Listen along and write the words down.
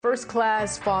First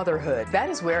Class Fatherhood. That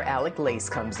is where Alec Lace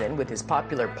comes in with his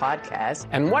popular podcast.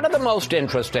 And one of the most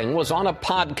interesting was on a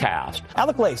podcast.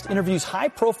 Alec Lace interviews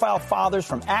high-profile fathers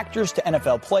from actors to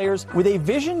NFL players with a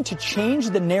vision to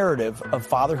change the narrative of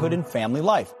fatherhood and family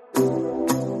life.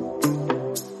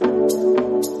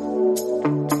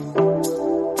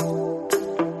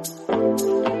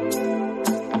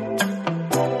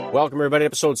 Welcome, everybody, to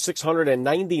episode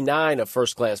 699 of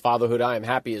First Class Fatherhood. I am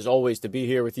happy, as always, to be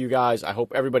here with you guys. I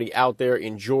hope everybody out there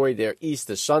enjoyed their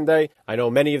Easter Sunday. I know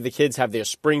many of the kids have their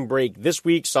spring break this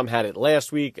week. Some had it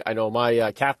last week. I know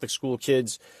my Catholic school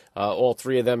kids, all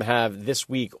three of them have this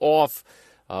week off.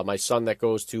 My son that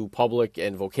goes to public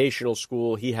and vocational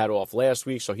school, he had off last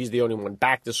week, so he's the only one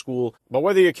back to school. But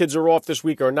whether your kids are off this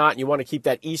week or not, and you want to keep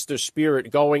that Easter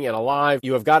spirit going and alive,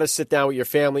 you have got to sit down with your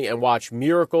family and watch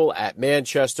Miracle at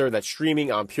Manchester. That's streaming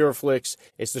on PureFlix.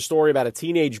 It's the story about a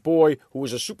teenage boy who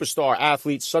was a superstar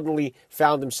athlete, suddenly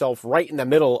found himself right in the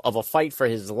middle of a fight for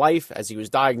his life as he was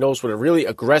diagnosed with a really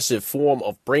aggressive form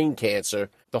of brain cancer.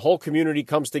 The whole community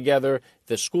comes together.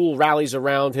 The school rallies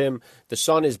around him. The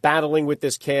son is battling with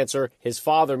this cancer. His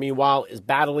father, meanwhile, is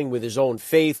battling with his own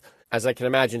faith, as I can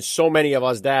imagine so many of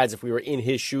us dads, if we were in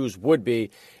his shoes, would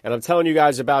be. And I'm telling you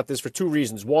guys about this for two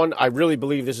reasons. One, I really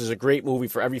believe this is a great movie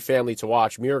for every family to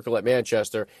watch, Miracle at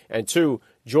Manchester. And two,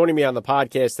 joining me on the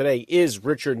podcast today is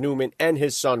Richard Newman and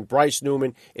his son, Bryce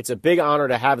Newman. It's a big honor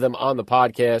to have them on the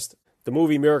podcast. The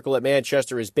movie Miracle at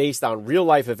Manchester is based on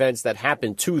real-life events that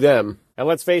happened to them. And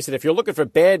let's face it, if you're looking for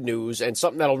bad news and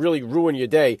something that'll really ruin your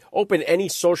day, open any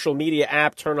social media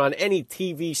app, turn on any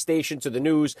TV station to the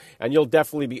news, and you'll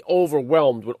definitely be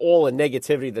overwhelmed with all the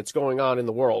negativity that's going on in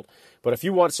the world. But if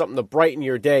you want something to brighten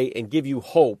your day and give you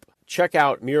hope, check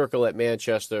out Miracle at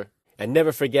Manchester. And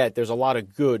never forget, there's a lot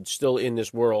of good still in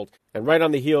this world. And right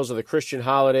on the heels of the Christian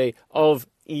holiday of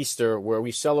Easter, where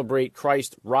we celebrate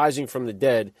Christ rising from the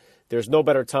dead, there's no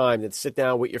better time than to sit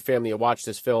down with your family and watch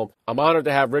this film. I'm honored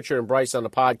to have Richard and Bryce on the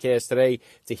podcast today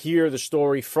to hear the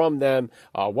story from them,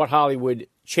 what Hollywood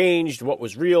changed, what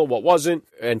was real, what wasn't.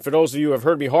 And for those of you who have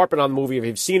heard me harping on the movie, if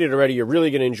you've seen it already, you're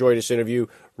really going to enjoy this interview.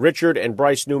 Richard and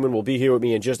Bryce Newman will be here with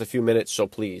me in just a few minutes, so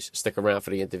please stick around for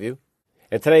the interview.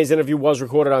 And today's interview was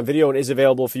recorded on video and is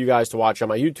available for you guys to watch on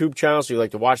my YouTube channel. So if you'd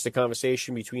like to watch the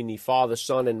conversation between the father,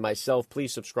 son, and myself,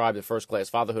 please subscribe to First Class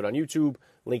Fatherhood on YouTube.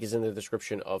 Link is in the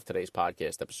description of today's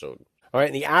podcast episode. All right,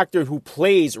 and the actor who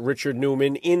plays Richard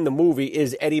Newman in the movie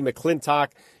is Eddie McClintock.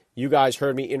 You guys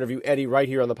heard me interview Eddie right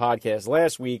here on the podcast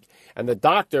last week. And the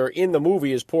doctor in the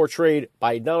movie is portrayed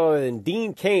by none other than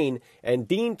Dean Cain. And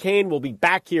Dean Cain will be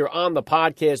back here on the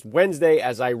podcast Wednesday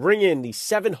as I ring in the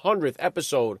 700th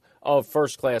episode of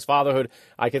First Class Fatherhood.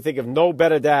 I can think of no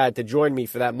better dad to join me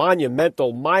for that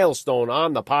monumental milestone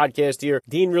on the podcast here.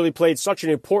 Dean really played such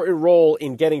an important role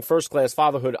in getting First Class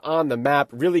Fatherhood on the map,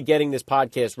 really getting this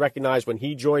podcast recognized when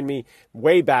he joined me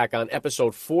way back on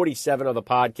episode 47 of the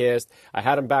podcast. I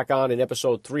had him back on in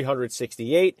episode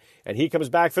 368, and he comes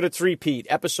back for the three-peat,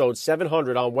 episode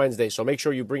 700 on Wednesday, so make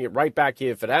sure you bring it right back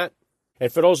here for that.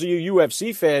 And for those of you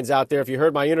UFC fans out there, if you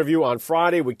heard my interview on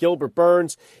Friday with Gilbert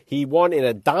Burns, he won in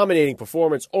a dominating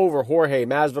performance over Jorge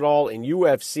Masvidal in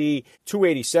UFC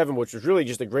 287, which was really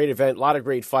just a great event, a lot of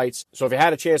great fights. So if you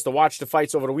had a chance to watch the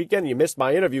fights over the weekend and you missed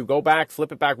my interview, go back,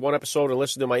 flip it back one episode, and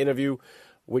listen to my interview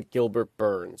with Gilbert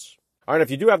Burns. All right,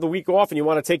 if you do have the week off and you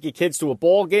want to take your kids to a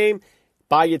ball game,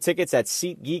 buy your tickets at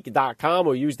SeatGeek.com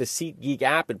or use the SeatGeek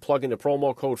app and plug in the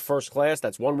promo code FIRSTCLASS.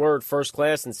 That's one word,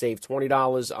 FIRSTCLASS, and save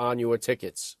 $20 on your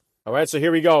tickets. All right, so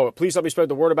here we go. Please help me spread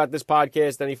the word about this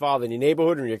podcast. Any father in your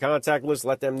neighborhood or in your contact list,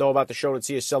 let them know about the show and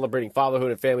see us celebrating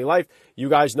fatherhood and family life. You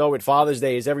guys know it. Father's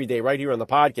Day is every day right here on the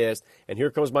podcast. And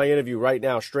here comes my interview right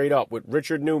now, straight up, with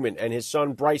Richard Newman and his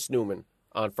son, Bryce Newman,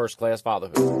 on First Class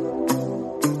Fatherhood.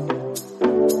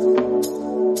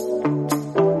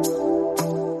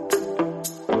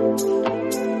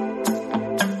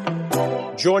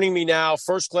 Joining me now,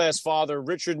 First Class Father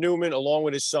Richard Newman, along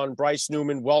with his son, Bryce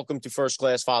Newman. Welcome to First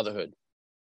Class Fatherhood.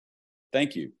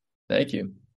 Thank you. Thank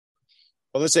you.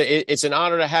 Well, listen, it's an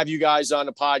honor to have you guys on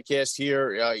the podcast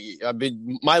here.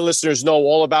 My listeners know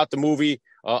all about the movie,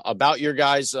 about your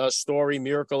guys' story,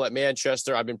 Miracle at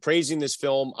Manchester. I've been praising this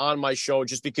film on my show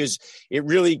just because it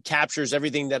really captures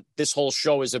everything that this whole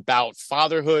show is about: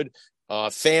 fatherhood,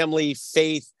 family,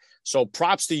 faith. So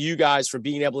props to you guys for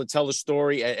being able to tell the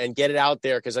story and get it out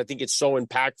there, because I think it's so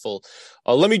impactful.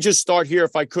 Let me just start here,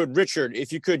 if I could. Richard,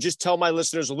 if you could just tell my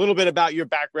listeners a little bit about your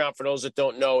background for those that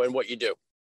don't know and what you do.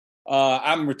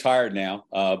 I'm retired now,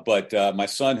 but my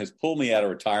son has pulled me out of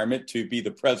retirement to be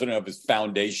the president of his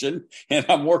foundation, and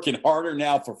I'm working harder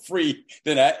now for free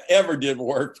than I ever did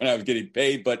work when I was getting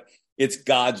paid. But it's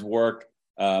God's work.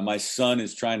 My son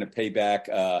is trying to pay back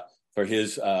for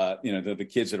his, the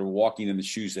kids that are walking in the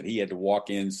shoes that he had to walk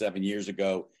in 7 years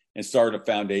ago, and started a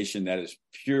foundation that is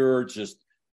pure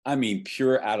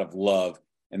out of love.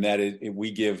 And that is,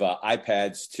 we give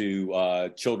iPads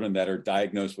to children that are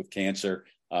diagnosed with cancer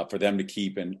for them to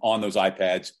keep. And on those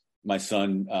iPads, my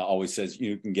son always says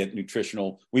you can get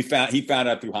nutritional. He found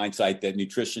out through hindsight that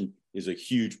nutrition is a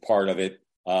huge part of it,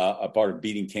 a part of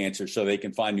beating cancer. So they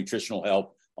can find nutritional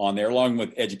help on there, along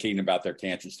with educating about their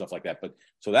cancer and stuff like that. But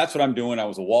so that's what I'm doing. I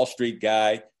was a Wall Street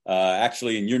guy,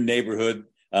 actually in your neighborhood.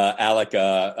 Alec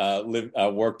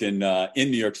worked in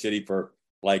New York City for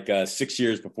like 6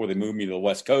 years before they moved me to the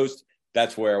West Coast.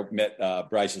 That's where I met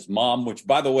Bryce's mom, which,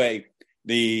 by the way,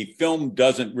 the film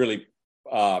doesn't really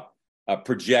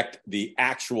project the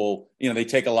actual, they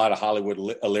take a lot of Hollywood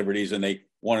liberties and they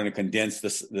wanted to condense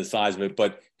the size of it.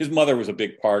 But his mother was a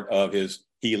big part of his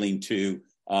healing too.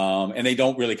 And they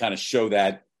don't really kind of show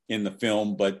that in the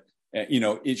film, but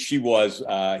she was,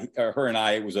 her and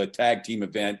I, it was a tag team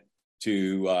event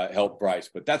to help Bryce.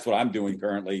 But that's what I'm doing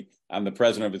currently. I'm the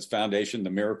president of its foundation, the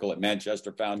Miracle at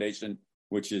Manchester Foundation,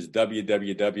 which is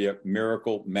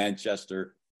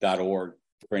www.miraclemanchester.org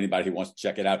for anybody who wants to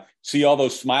check it out. See all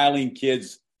those smiling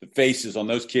kids, the faces on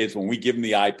those kids when we give them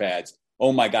the iPads.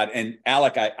 Oh, my God. And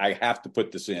Alec, I have to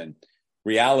put this in.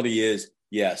 Reality is,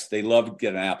 yes, they love to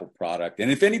get an Apple product. And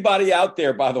if anybody out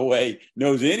there, by the way,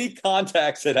 knows any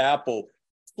contacts at Apple,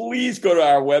 please go to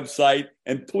our website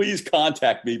and please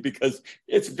contact me, because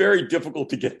it's very difficult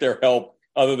to get their help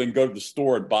other than go to the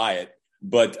store and buy it.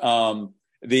 But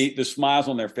the smiles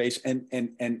on their face and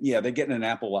yeah, they're getting an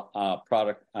Apple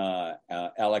product,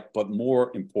 Alec. But more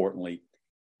importantly,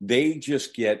 they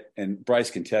just get, and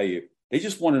Bryce can tell you, they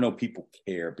just want to know people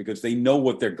care, because they know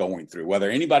what they're going through. Whether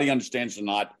anybody understands or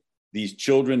not, these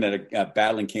children that are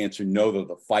battling cancer know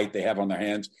the fight they have on their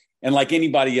hands. And like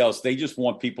anybody else, they just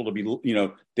want people to be,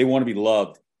 they want to be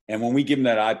loved. And when we give them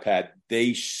that iPad,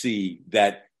 they see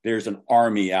that there's an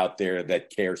army out there that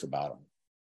cares about them.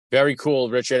 Very cool,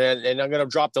 Richard. And I'm going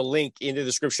to drop the link in the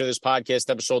description of this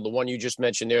podcast episode, the one you just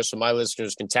mentioned there, so my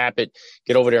listeners can tap it,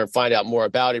 get over there and find out more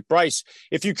about it. Bryce,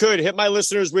 if you could hit my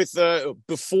listeners with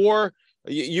before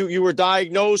you were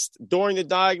diagnosed, during the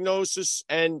diagnosis,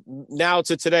 and now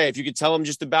to today, if you could tell them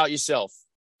just about yourself.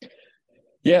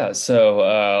 Yeah. So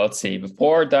let's see.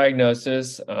 Before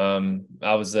diagnosis, I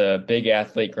was a big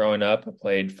athlete growing up. I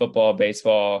played football,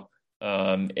 baseball.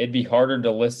 It'd be harder to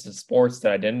list the sports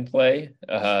that I didn't play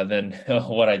than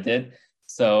what I did.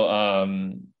 So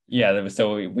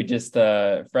we just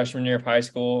freshman year of high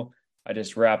school, I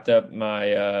just wrapped up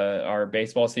my our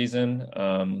baseball season.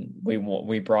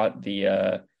 We brought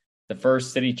the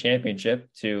first city championship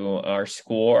to our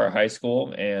high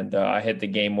school, and I hit the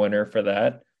game winner for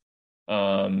that.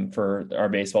 For our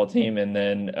baseball team. And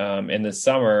then in the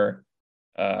summer,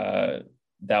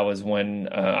 that was when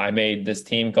I made this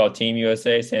team called Team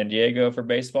USA San Diego for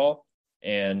baseball.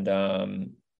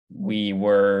 And we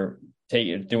were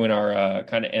doing our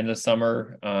kind of end of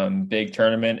summer big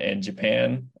tournament in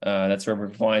Japan. That's where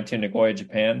we're flying to, Nagoya,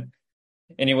 Japan.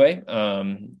 Anyway,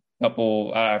 I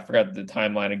forgot the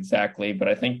timeline exactly, but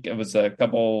I think it was a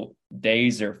couple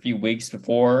days or a few weeks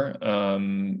before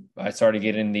I started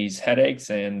getting these headaches,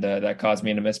 and that caused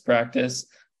me to miss practice.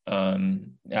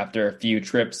 After a few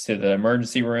trips to the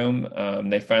emergency room,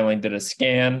 they finally did a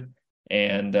scan,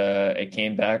 and it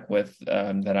came back with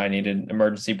that I needed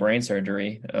emergency brain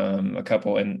surgery a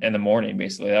couple in the morning,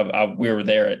 basically. We were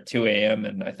there at 2 a.m.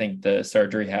 and I think the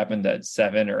surgery happened at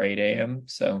 7 or 8 a.m.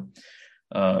 So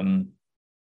so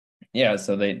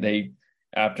they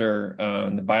after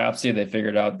the biopsy, they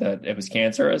figured out that it was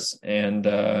cancerous. And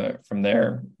from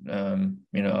there, I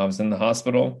was in the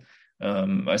hospital.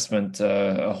 I spent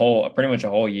pretty much a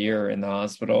whole year in the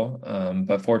hospital.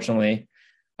 But fortunately,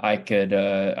 I could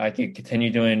continue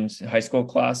doing high school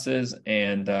classes,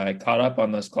 and I caught up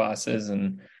on those classes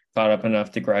and caught up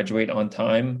enough to graduate on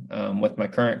time with my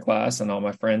current class and all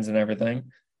my friends and everything.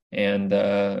 And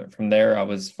from there, I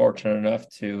was fortunate enough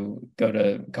to go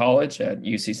to college at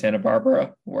UC Santa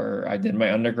Barbara, where I did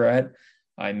my undergrad.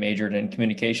 I majored in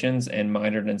communications and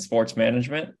minored in sports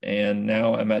management. And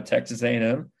now I'm at Texas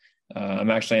A&M.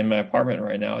 I'm actually in my apartment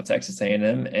right now at Texas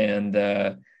A&M. And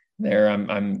there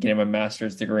I'm getting my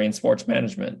master's degree in sports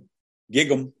management. Gig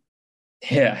 'em.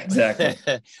 Yeah, exactly.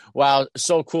 Wow.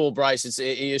 So cool, Bryce. It's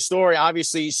your story,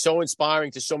 obviously so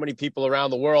inspiring to so many people around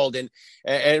the world.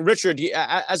 And Richard,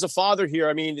 as a father here,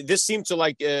 I mean, this seemed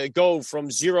to go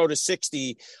from 0 to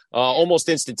 60 almost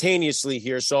instantaneously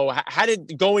here. So how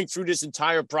did going through this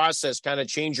entire process kind of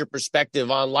change your perspective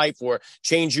on life or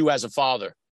change you as a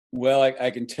father? Well,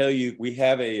 I can tell you, we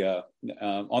have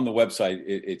on the website,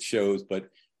 it shows, but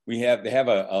they have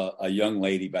a young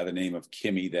lady by the name of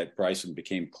Kimmy that Bryson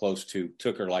became close to,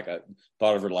 thought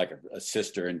of her like a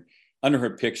sister. And under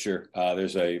her picture,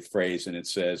 there's a phrase, and it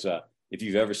says, if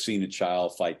you've ever seen a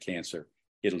child fight cancer,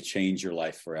 it'll change your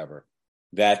life forever.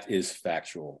 That is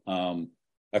factual.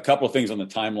 A couple of things on the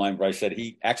timeline. Bryce said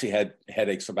he actually had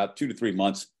headaches for about 2 to 3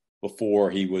 months before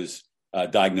he was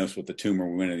diagnosed with the tumor.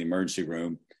 We went to the emergency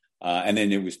room. And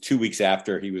then it was 2 weeks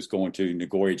after he was going to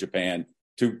Nagoya, Japan,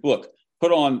 to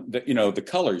put on the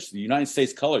colors, the United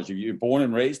States colors. You're born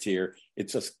and raised here.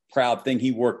 It's a proud thing.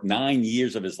 He worked 9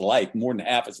 years of his life, more than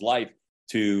half his life,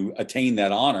 to attain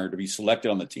that honor, to be selected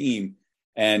on the team.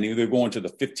 And they're going to the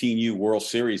 15U World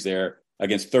Series there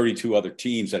against 32 other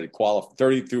teams that had qualified,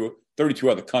 32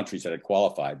 other countries that had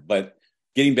qualified. But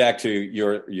getting back to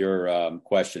your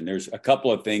question, there's a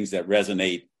couple of things that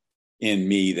resonate in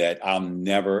me that I'll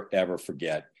never, ever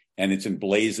forget. And it's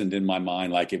emblazoned in my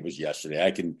mind like it was yesterday.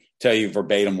 I can tell you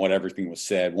verbatim what everything was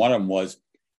said. One of them was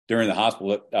during the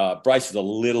hospital. Bryce is a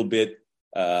little bit,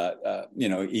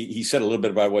 he said a little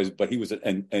bit about what, but he was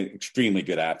an extremely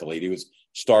good athlete. He was a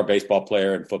star baseball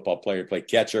player and football player. He played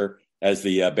catcher as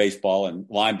the baseball, and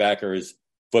linebacker is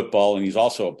football. And he's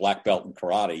also a black belt in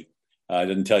karate. I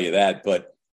didn't tell you that,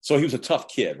 but so he was a tough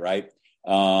kid, right?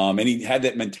 And he had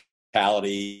that mentality.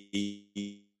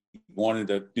 He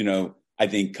wanted to, I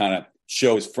think kind of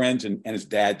show his friends and his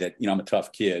dad that, I'm a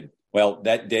tough kid. Well,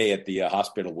 that day at the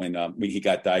hospital when he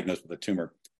got diagnosed with a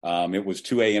tumor, it was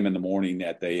 2 a.m. in the morning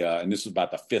and this was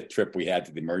about the fifth trip we had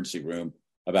to the emergency room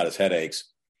about his headaches.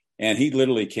 And he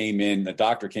literally the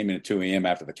doctor came in at 2 a.m.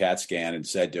 after the CAT scan and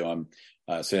said to him,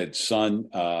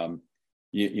 son,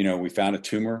 we found a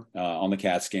tumor on the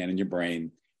CAT scan in your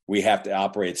brain. We have to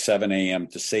operate at 7 a.m.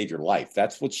 to save your life.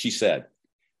 That's what she said.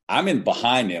 I'm in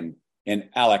behind him, and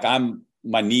Alec,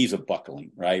 my knees are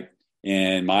buckling, right?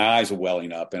 And my eyes are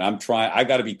welling up, and I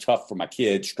got to be tough for my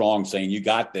kid, strong, saying, you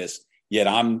got this. Yet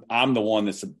I'm the one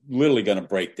that's literally going to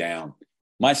break down.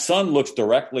 My son looks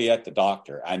directly at the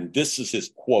doctor, and this is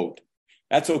his quote.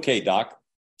 That's okay, doc.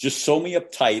 Just sew me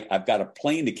up tight. I've got a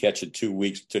plane to catch in 2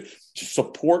 weeks to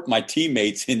support my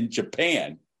teammates in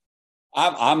Japan.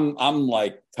 I'm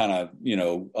like kind of,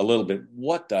 a little bit,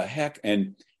 what the heck?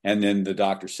 And then the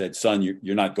doctor said, son,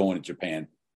 you're not going to Japan.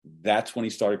 That's when he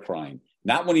started crying.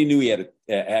 Not when he knew he had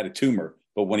a tumor,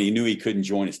 but when he knew he couldn't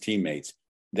join his teammates.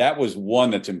 That was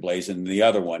one that's emblazoned. And the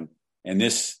other one, and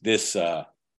this, I'm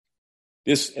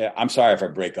sorry if I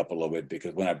break up a little bit,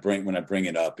 because when I bring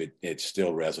it up, it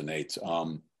still resonates.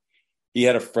 He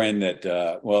had a friend that,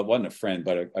 it wasn't a friend,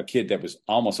 but a kid that was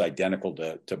almost identical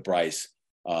to Bryce,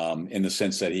 in the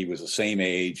sense that he was the same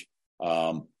age,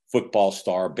 football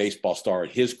star, baseball star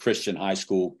at his Christian high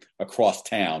school across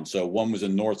town. So one was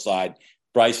in Northside,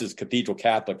 Bryce's Cathedral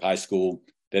Catholic High School,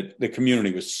 that the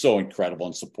community was so incredible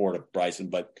in support of Bryson,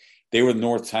 but they were in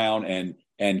North Town,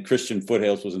 and Christian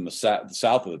Foothills was in the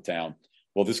south of the town.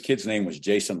 Well, this kid's name was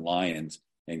Jason Lyons,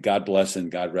 and God bless him,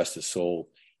 God rest his soul.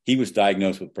 He was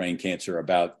diagnosed with brain cancer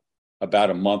about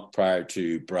a month prior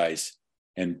to Bryce.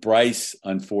 And Bryce,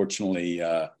 unfortunately,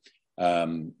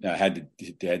 had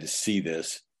to see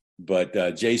this.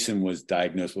 But Jason was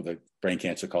diagnosed with a brain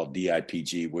cancer called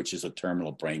DIPG, which is a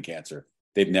terminal brain cancer.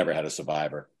 They've never had a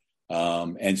survivor.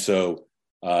 And so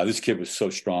this kid was so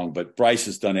strong. But Bryce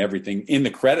has done everything. In the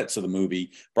credits of the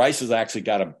movie, Bryce has actually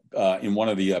got in one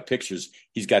of the pictures,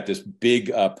 he's got this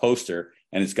big poster,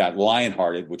 and it's got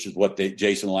Lionhearted, which is what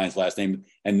Jason Lyon's last name,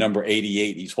 and number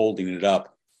 88. He's holding it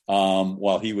up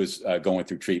while he was going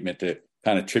through treatment to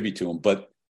kind of tribute to him. But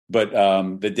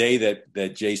the day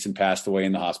that Jason passed away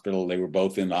in the hospital, they were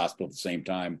both in the hospital at the same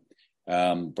time.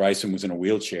 Bryson was in a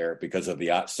wheelchair because of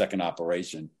the second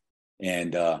operation.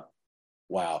 And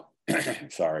wow,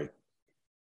 sorry.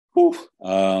 Whew.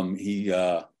 I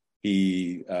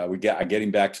get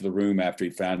him back to the room after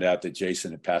he found out that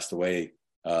Jason had passed away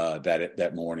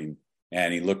that morning.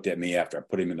 And he looked at me after I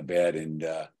put him in the bed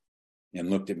and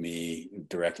looked at me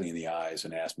directly in the eyes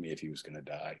and asked me if he was going to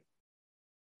die.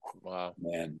 Wow,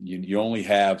 man, you only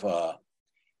have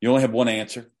one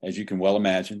answer, as you can well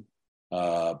imagine.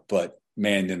 But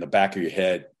man, in the back of your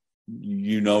head,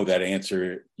 that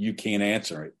answer, you can't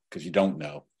answer it because you don't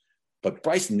know. But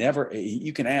Bryce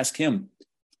you can ask him.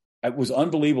 It was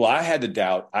unbelievable. I had to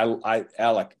doubt.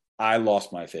 Alec, I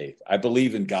lost my faith. I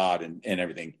believe in God and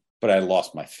everything, but I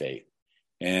lost my faith.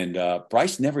 And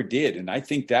Bryce never did. And I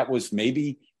think that was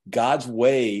maybe God's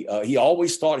way. He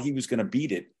always thought he was going to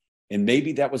beat it. And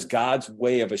maybe that was God's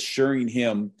way of assuring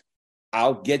him,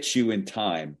 I'll get you in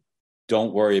time.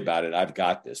 Don't worry about it. I've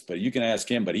got this. But you can ask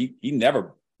him, but he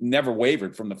never never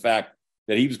wavered from the fact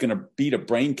that he was going to beat a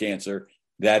brain cancer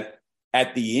that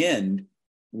at the end,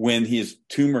 when his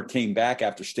tumor came back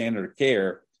after standard of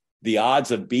care, the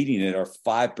odds of beating it are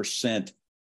 5%.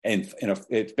 And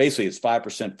it's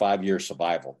 5% 5-year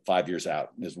survival, 5 years out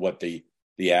is what the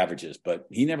average is. But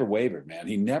he never wavered, man.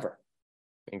 He never.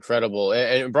 Incredible.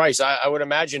 And Bryce, I would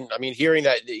imagine, I mean, hearing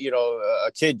that,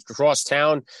 a kid across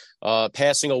town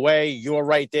passing away, you're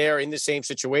right there in the same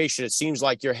situation. It seems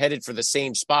like you're headed for the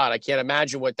same spot. I can't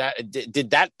imagine what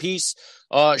did that piece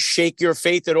shake your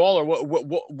faith at all? Or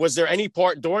what was there any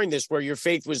part during this where your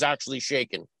faith was actually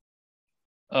shaken?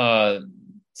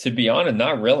 To be honest,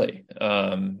 not really.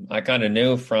 I kind of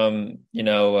knew from,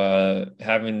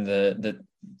 having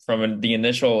from the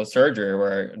initial surgery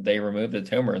where they removed the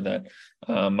tumor that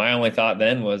my only thought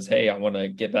then was, hey, I want to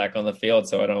get back on the field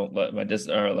so I don't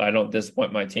I don't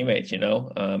disappoint my teammates,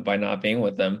 by not being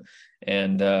with them.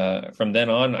 And from then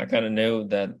on, I kind of knew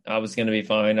that I was going to be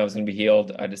fine. I was going to be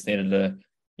healed. I just needed to,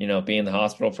 be in the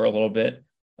hospital for a little bit.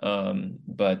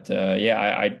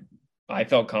 I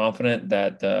felt confident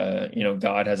that,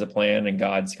 God has a plan and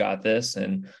God's got this.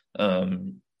 And,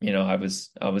 I was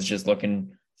just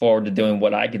looking forward to doing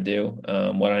what I could do,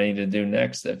 what I needed to do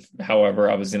next. However,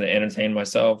 I was going to entertain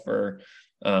myself or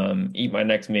eat my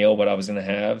next meal, what I was going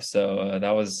to have. So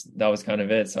that was kind of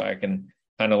it. So I can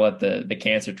kind of let the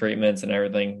cancer treatments and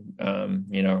everything,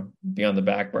 be on the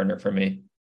back burner for me.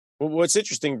 Well, what's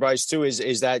interesting, Bryce, too,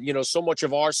 is that, so much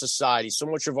of our society, so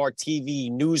much of our TV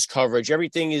news coverage,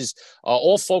 everything is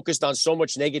all focused on so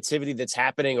much negativity that's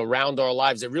happening around our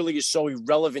lives that really is so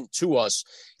irrelevant to us.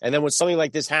 And then when something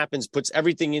like this happens, puts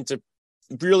everything into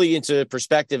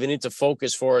perspective and into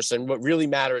focus for us. And what really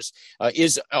matters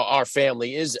is our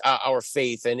family, is our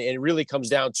faith. And it really comes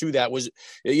down to that. Was,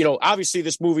 obviously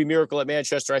this movie Miracle at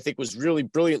Manchester, I think was really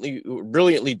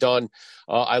brilliantly done.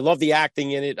 I love the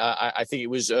acting in it. I think it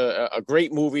was a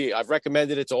great movie. I've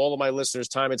recommended it to all of my listeners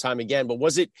time and time again. But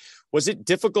was it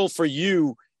difficult for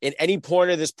you in any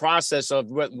point of this process of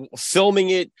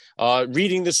filming it,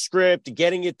 reading the script,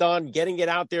 getting it done, getting it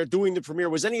out there, doing the premiere?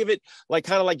 Was any of it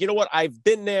kind of like, I've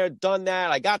been there, done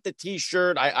that. I got the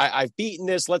T-shirt. I've beaten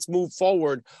this. Let's move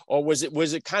forward. Or was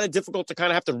it kind of difficult to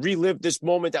kind of have to relive this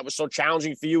moment that was so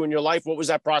challenging for you in your life? What was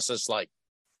that process like?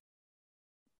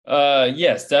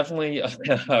 Yes, definitely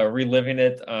reliving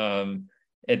it.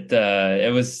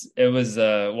 It was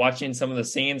watching some of the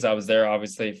scenes. I was there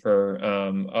obviously for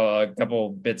a couple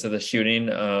bits of the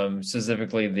shooting,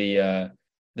 specifically the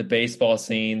baseball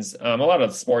scenes, a lot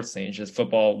of the sports scenes, just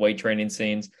football weight training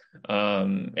scenes.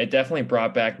 It definitely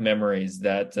brought back memories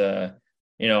that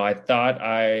I thought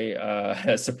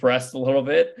I suppressed a little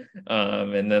bit,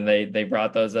 and then they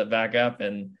brought those back up,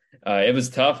 and it was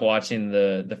tough watching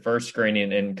the first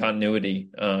screening in continuity,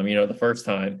 the first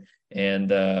time.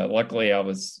 And luckily I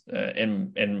was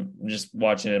in just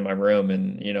watching in my room,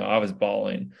 and I was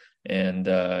bawling, and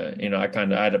I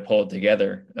had to pull it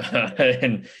together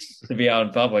and to be out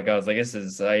in public. I was like, this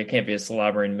is it can't be a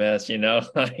slobbering mess, but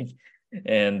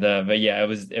yeah, it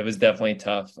was definitely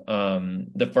tough,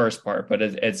 the first part, but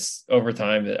it's over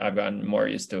time that I've gotten more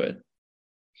used to it.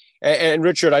 And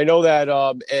Richard, I know that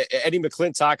Eddie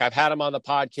McClintock, I've had him on the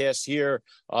podcast here.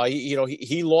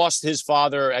 He lost his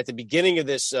father at the beginning of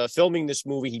this filming this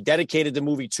movie. He dedicated the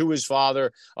movie to his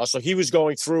father. So he was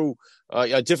going through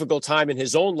a difficult time in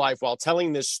his own life while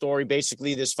telling this story,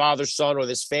 basically this father-son or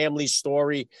this family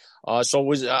story. So it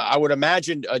was, I would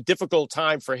imagine, a difficult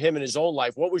time for him in his own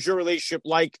life. What was your relationship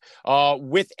like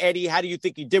with Eddie? How do you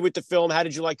think he did with the film? How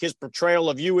did you like his portrayal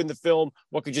of you in the film?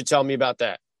 What could you tell me about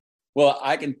that? Well,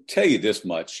 I can tell you this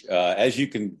much. As you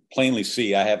can plainly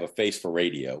see, I have a face for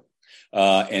radio.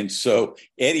 And so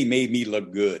Eddie made me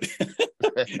look good.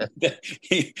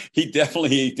 he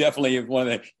definitely is one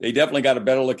of they definitely got a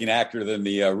better looking actor than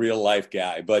the real life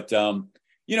guy. But, I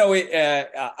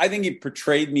think he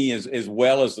portrayed me as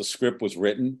well as the script was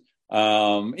written.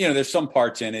 There's some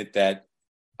parts in it that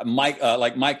Mike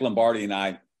Lombardi and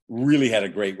I really have a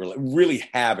great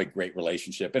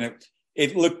relationship. And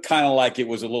it looked kind of like it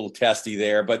was a little testy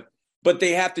there, but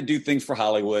they have to do things for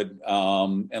Hollywood.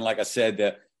 And like I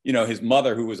said, his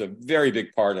mother, who was a very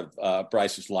big part of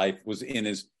Bryce's life, was in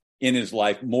his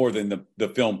life more than the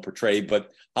film portrayed.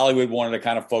 But Hollywood wanted to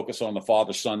kind of focus on the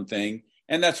father-son thing,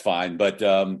 and that's fine. But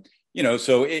so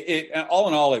it all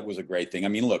in all, it was a great thing. I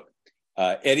mean, look,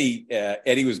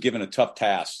 Eddie was given a tough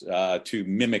task to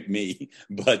mimic me,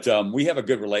 but we have a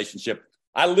good relationship.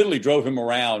 I literally drove him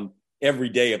around every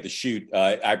day of the shoot.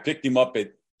 I picked him up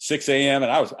at 6 a.m.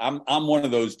 and I'm one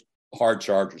of those hard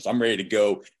chargers. I'm ready to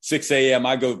go 6 a.m.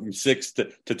 I go from 6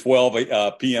 to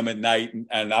 12 p.m. at night,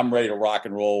 and I'm ready to rock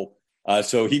and roll.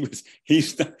 So he was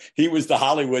the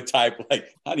Hollywood type,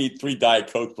 like, I need 3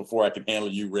 Diet Cokes before I can handle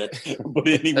you, Rick. But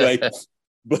anyway,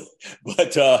 but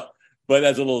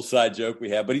that's a little side joke we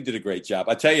have. But he did a great job.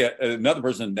 I tell you, another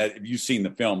person that, if you've seen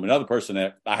the film, another person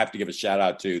that I have to give a shout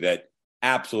out to that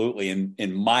absolutely,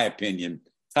 in my opinion,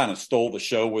 kind of stole the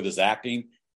show with his acting,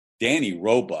 Danny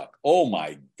Roebuck. Oh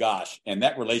my gosh! And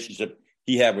that relationship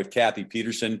he had with Kathy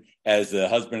Peterson as the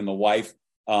husband and the wife.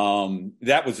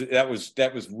 That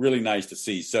was really nice to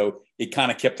see. So it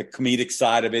kind of kept the comedic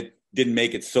side of it, didn't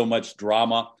make it so much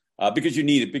drama, because you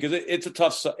need it, because it's a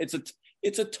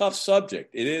tough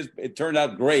subject. It is. It turned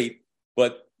out great,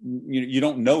 but you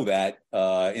don't know that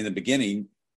in the beginning.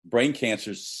 Brain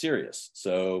cancer is serious,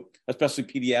 so especially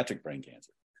pediatric brain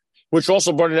cancer. Which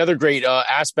also brought another great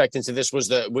aspect into this was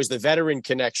the veteran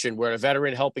connection, where a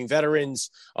veteran helping veterans,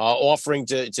 offering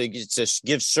to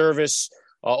give service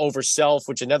over self,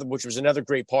 which was another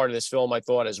great part of this film, I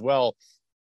thought, as well.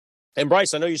 And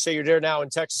Bryce, I know you say you're there now in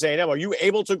Texas A&M. Are you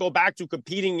able to go back to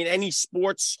competing in any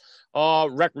sports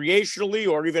recreationally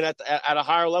or even at a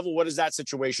higher level? What is that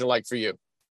situation like for you?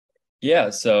 Yeah,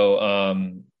 so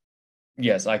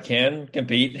yes, I can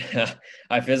compete.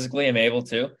 I physically am able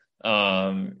to.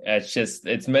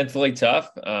 It's mentally tough.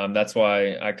 That's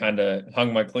why I kind of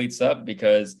hung my cleats up,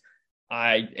 because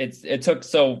it took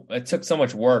so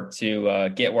much work to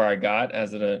get where I got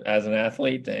as an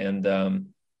athlete, and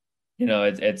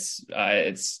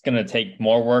it's going to take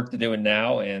more work to do it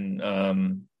now. And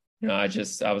I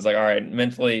was like, all right,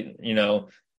 mentally,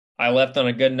 I left on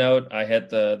a good note. I hit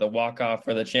the walk-off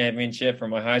for the championship for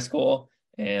my high school.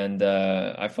 And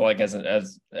I feel like as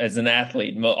an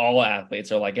athlete, all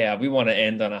athletes are like, yeah, we want to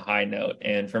end on a high note.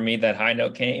 And for me, that high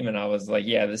note came, and I was like,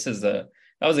 yeah, that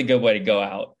was a good way to go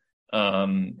out.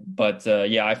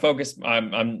 I focus.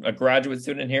 I'm a graduate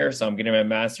student here, so I'm getting my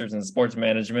master's in sports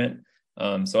management.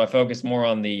 So I focus more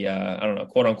on the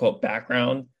quote unquote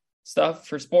background stuff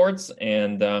for sports,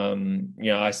 and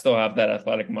I still have that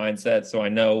athletic mindset. So I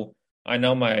know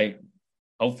my.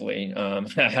 Hopefully,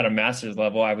 at a master's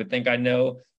level, I would think I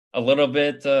know a little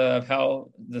bit of how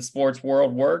the sports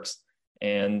world works.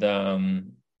 And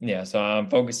so I'm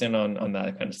focusing on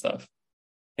that kind of stuff.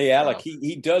 Hey, Alec,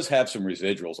 he does have some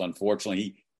residuals. Unfortunately,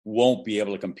 he won't be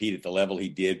able to compete at the level he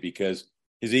did because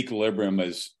his equilibrium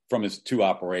is from his 2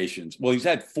 operations. Well, he's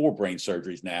had 4 brain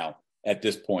surgeries now at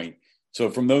this point. So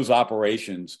from those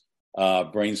operations,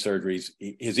 brain surgeries,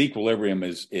 his equilibrium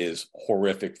is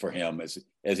horrific for him,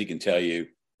 as he can tell you.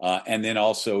 And then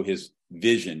also his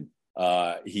vision,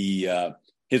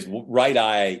 his right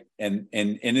eye, and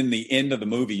in the end of the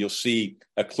movie, you'll see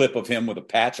a clip of him with a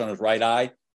patch on his right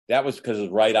eye. That was because his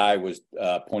right eye was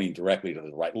pointing directly to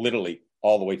the right, literally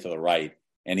all the way to the right.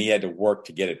 And he had to work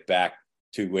to get it back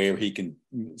to where he can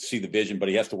see the vision, but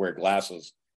he has to wear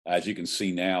glasses, as you can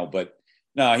see now. But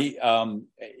no,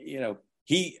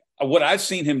 what I've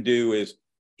seen him do is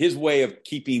his way of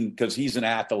keeping, because he's an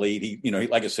athlete. He,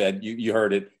 like I said, you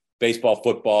heard it: baseball,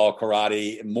 football,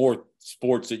 karate, more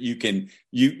sports that you can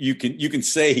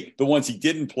say the ones he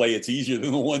didn't play, it's easier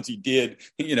than the ones he did.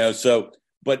 So,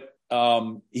 but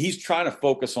he's trying to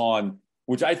focus on,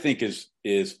 which I think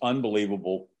is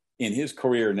unbelievable in his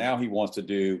career. Now he wants to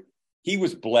do. He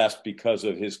was blessed because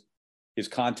of his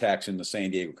contacts in the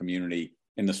San Diego community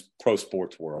in the pro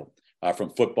sports world,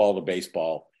 from football to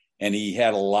baseball. And he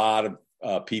had a lot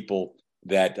of people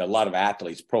a lot of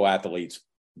athletes, pro athletes,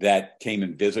 that came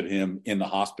and visited him in the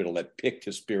hospital that picked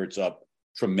his spirits up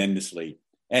tremendously.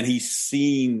 And he's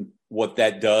seen what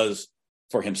that does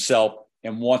for himself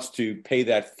and wants to pay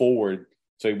that forward.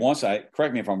 So he wants,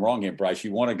 correct me if I'm wrong here, Bryce,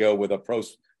 you want to go with a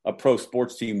pro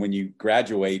sports team when you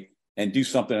graduate and do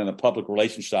something on the public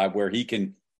relations side where he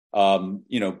can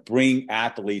bring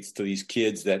athletes to these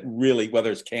kids that really,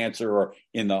 whether it's cancer or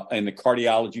in the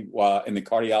cardiology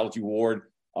ward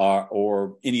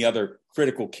or any other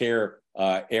critical care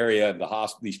area in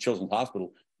these children's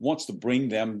hospital, wants to bring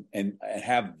them and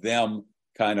have them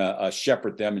kind of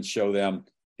shepherd them and show them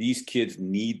these kids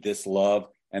need this love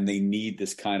and they need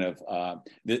this kind of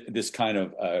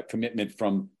commitment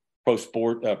from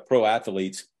pro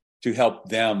athletes to help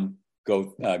them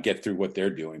go get through what they're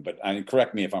doing. But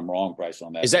correct me if I'm wrong, Bryce,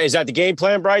 on that. Is that the game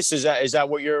plan, Bryce? Is that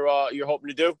what you're hoping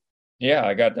to do? Yeah,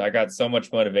 I got so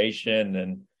much motivation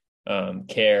and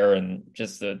care and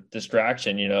just the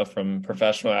distraction, from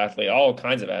professional athlete, all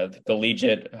kinds of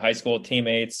collegiate, high school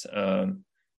teammates,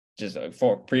 just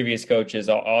for previous coaches,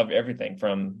 all everything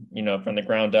from the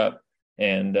ground up.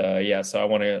 And so I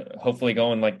want to hopefully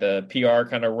go in like the PR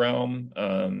kind of realm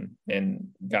and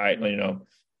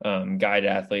guide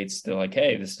athletes to like,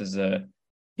 hey, this is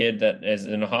kid that is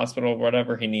in a hospital or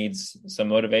whatever, he needs some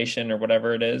motivation or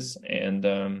whatever it is. And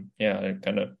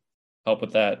kind of help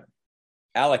with that.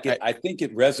 Alec, I think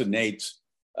it resonates.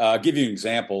 I'll give you an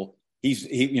example.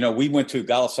 We went to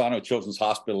Golisano Children's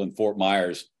Hospital in Fort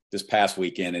Myers this past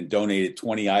weekend and donated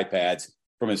 20 iPads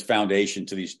from his foundation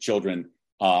to these children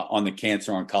on the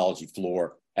cancer oncology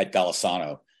floor at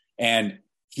Golisano. And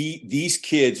these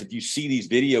kids, if you see these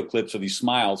video clips of these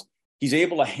smiles, he's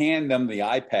able to hand them the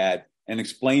iPad and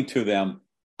explain to them,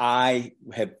 I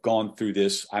have gone through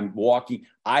this.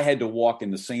 I had to walk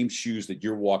in the same shoes that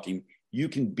you're walking. You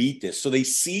can beat this. So they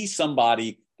see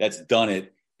somebody that's done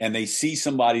it, and they see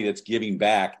somebody that's giving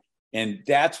back. And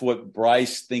that's what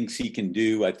Bryce thinks he can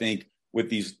do, I think, with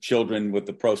these children, with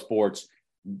the pro sports.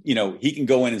 He can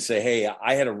go in and say, hey,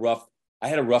 I had a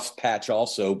rough patch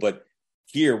also, but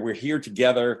we're here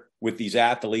together with these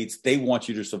athletes. They want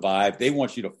you to survive. They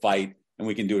want you to fight, and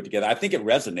we can do it together. I think it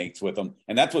resonates with them,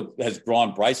 and that's what has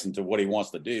drawn Bryce into what he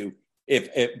wants to do.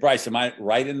 If Bryce, am I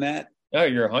right in that? No,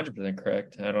 you're 100%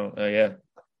 correct. Yeah.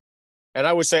 And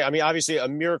I would say, obviously, A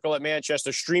Miracle at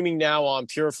Manchester, streaming now on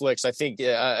PureFlix. I think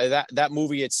that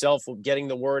movie itself, getting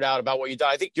the word out about what you did.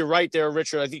 I think you're right there,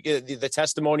 Richard. I think the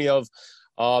testimony of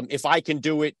if I can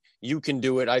do it, you can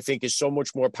do it, I think is so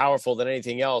much more powerful than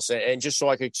anything else. And just so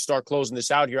I could start closing this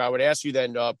out here, I would ask you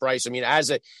then, Bryce,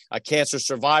 as a cancer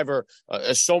survivor,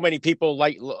 so many people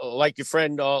like your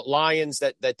friend Lyons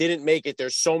that didn't make it.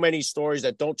 There's so many stories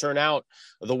that don't turn out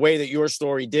the way that your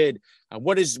story did.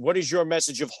 What is your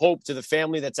message of hope to the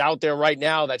family that's out there right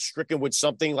now that's stricken with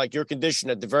something like your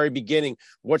condition at the very beginning?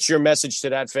 What's your message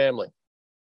to that family?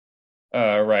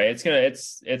 Right.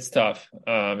 It's tough.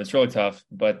 It's really tough,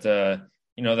 but that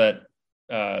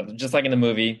just like in the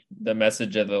movie, the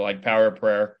message of the power of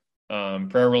prayer,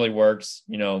 prayer really works,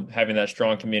 having that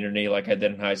strong community like I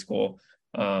did in high school.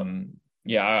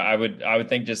 I would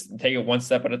think just take it one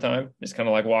step at a time. It's kind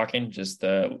of like walking, just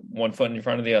one foot in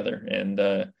front of the other.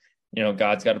 And,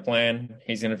 God's got a plan.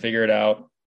 He's going to figure it out.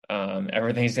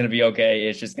 Everything's going to be okay.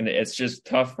 It's just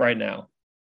tough right now.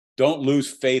 Don't lose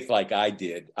faith like I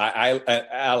did.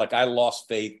 Alec, I lost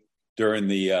faith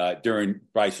during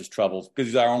Bryce's troubles because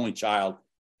he's our only child,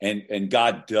 and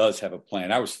God does have a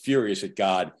plan. I was furious at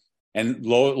God, and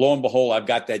lo and behold, I've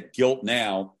got that guilt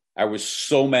now. I was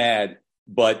so mad,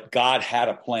 but God had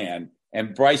a plan,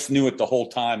 and Bryce knew it the whole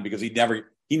time because he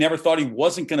never thought he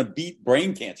wasn't going to beat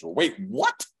brain cancer. Wait,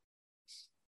 what?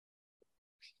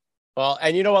 Well,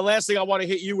 and you know what? Last thing I want to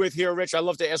hit you with here, Rich, I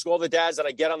love to ask all the dads that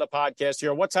I get on the podcast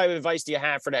here, what type of advice do you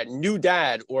have for that new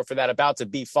dad or for that about to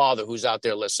be father who's out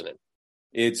there listening?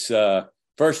 It's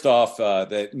first off,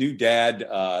 that new dad,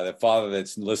 the father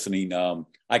that's listening.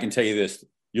 I can tell you this: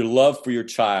 your love for your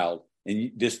child,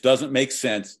 and this doesn't make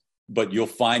sense, but you'll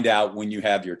find out when you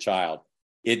have your child.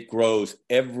 It grows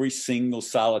every single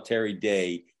solitary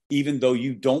day, even though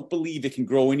you don't believe it can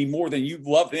grow any more than you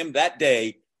loved him that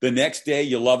day. The next day,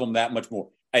 you love them that much more.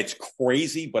 It's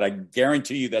crazy, but I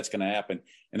guarantee you that's going to happen.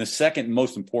 And the second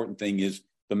most important thing is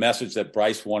the message that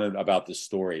Bryce wanted about this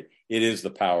story. It is the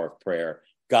power of prayer.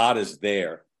 God is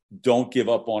there. Don't give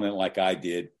up on it like I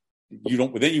did.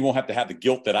 Then you won't have to have the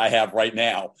guilt that I have right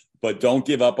now, but don't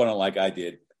give up on it like I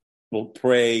did. Well,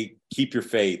 pray, keep your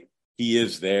faith. He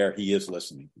is there. He is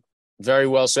listening. Very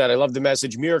well said. I love the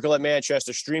message. Miracle at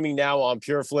Manchester, streaming now on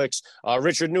PureFlix.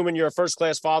 Richard Newman, you're a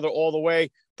first-class father all the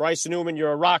way. Bryce Newman,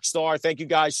 you're a rock star. Thank you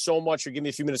guys so much for giving me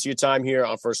a few minutes of your time here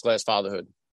on First Class Fatherhood.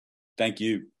 Thank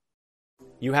you.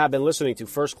 You have been listening to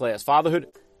First Class Fatherhood.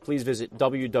 Please visit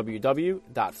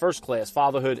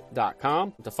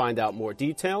www.firstclassfatherhood.com to find out more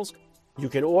details. You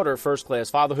can order First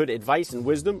Class Fatherhood advice and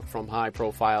wisdom from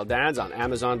high-profile dads on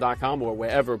Amazon.com or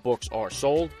wherever books are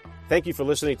sold. Thank you for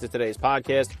listening to today's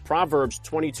podcast. Proverbs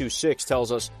 22:6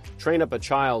 tells us, train up a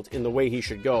child in the way he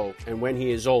should go, and when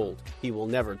he is old, he will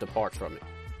never depart from it.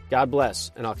 God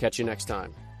bless, and I'll catch you next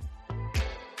time.